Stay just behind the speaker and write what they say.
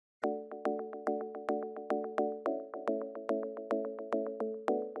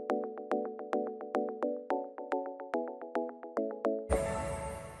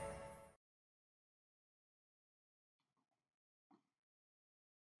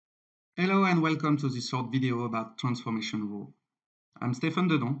Hello and welcome to this short video about transformation rule. I'm Stéphane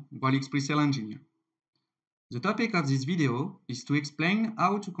Dedon, WALLIX Pre-sale engineer. The topic of this video is to explain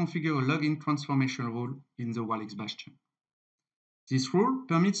how to configure a login transformation rule in the WALLIX Bastion. This rule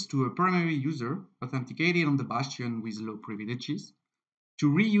permits to a primary user authenticated on the Bastion with low privileges to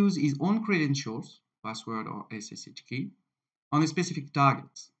reuse his own credentials, password or SSH key, on a specific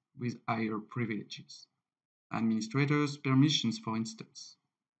target with higher privileges, administrators' permissions for instance.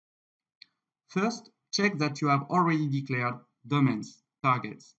 First, check that you have already declared domains,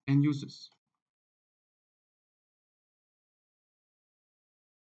 targets, and users.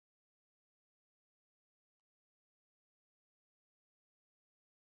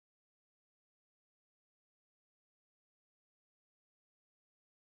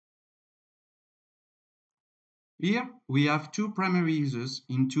 Here, we have two primary users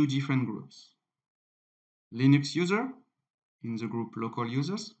in two different groups. Linux user in the group local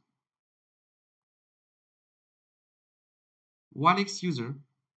users, WALLIX user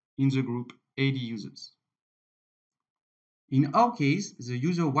in the group AD users. In our case, the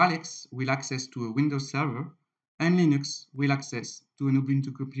user WALLIX will access to a Windows server and Linux will access to an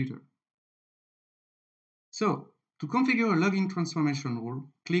Ubuntu computer. So, to configure a login transformation rule,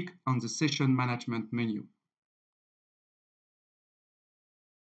 click on the Session Management menu.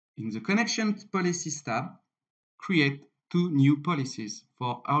 In the Connections Policies tab, create two new policies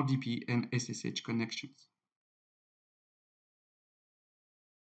for RDP and SSH connections.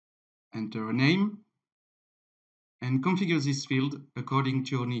 Enter a name and configure this field according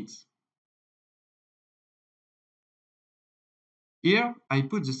to your needs. Here, I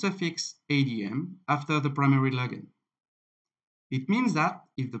put the suffix ADM after the primary login. It means that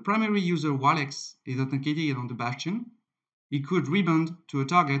if the primary user WALLIX is authenticated on the Bastion, he could rebound to a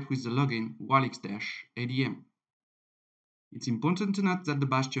target with the login WALLIX-ADM. It's important to note that the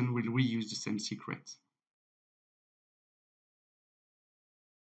Bastion will reuse the same secret.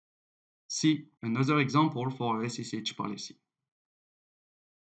 See another example for a SSH policy.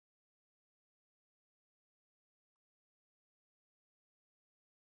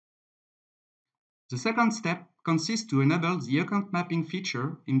 The second step consists to enable the account mapping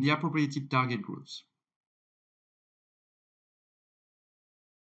feature in the appropriated target groups.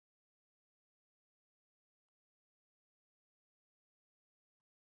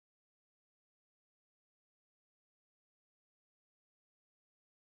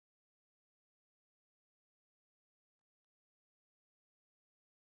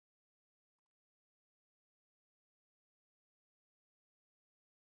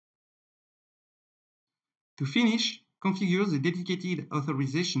 To finish, configure the dedicated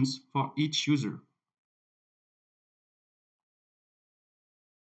authorizations for each user.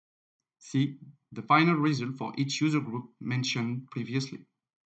 See the final result for each user group mentioned previously.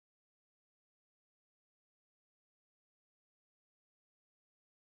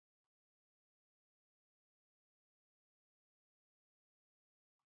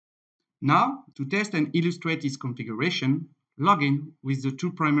 Now, to test and illustrate this configuration, log in with the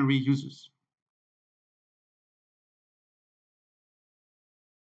two primary users.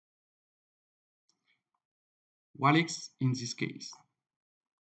 WALLIX in this case.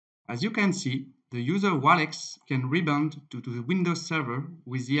 As you can see, the user WALLIX can rebound to the Windows server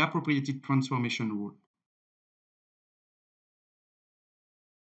with the appropriated transformation rule.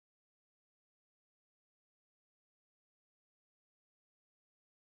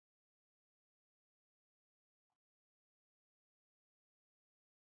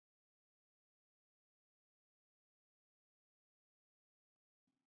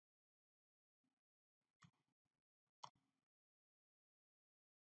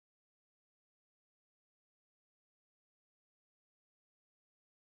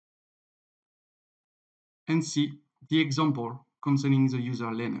 And see the example concerning the user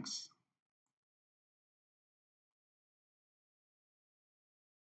Linux.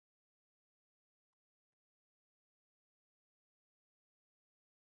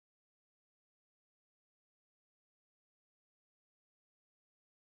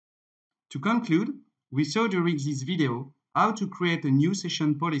 To conclude, we saw during this video how to create a new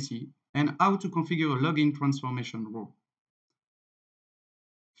session policy and how to configure a login transformation rule.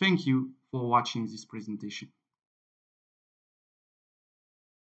 Thank you for watching this presentation.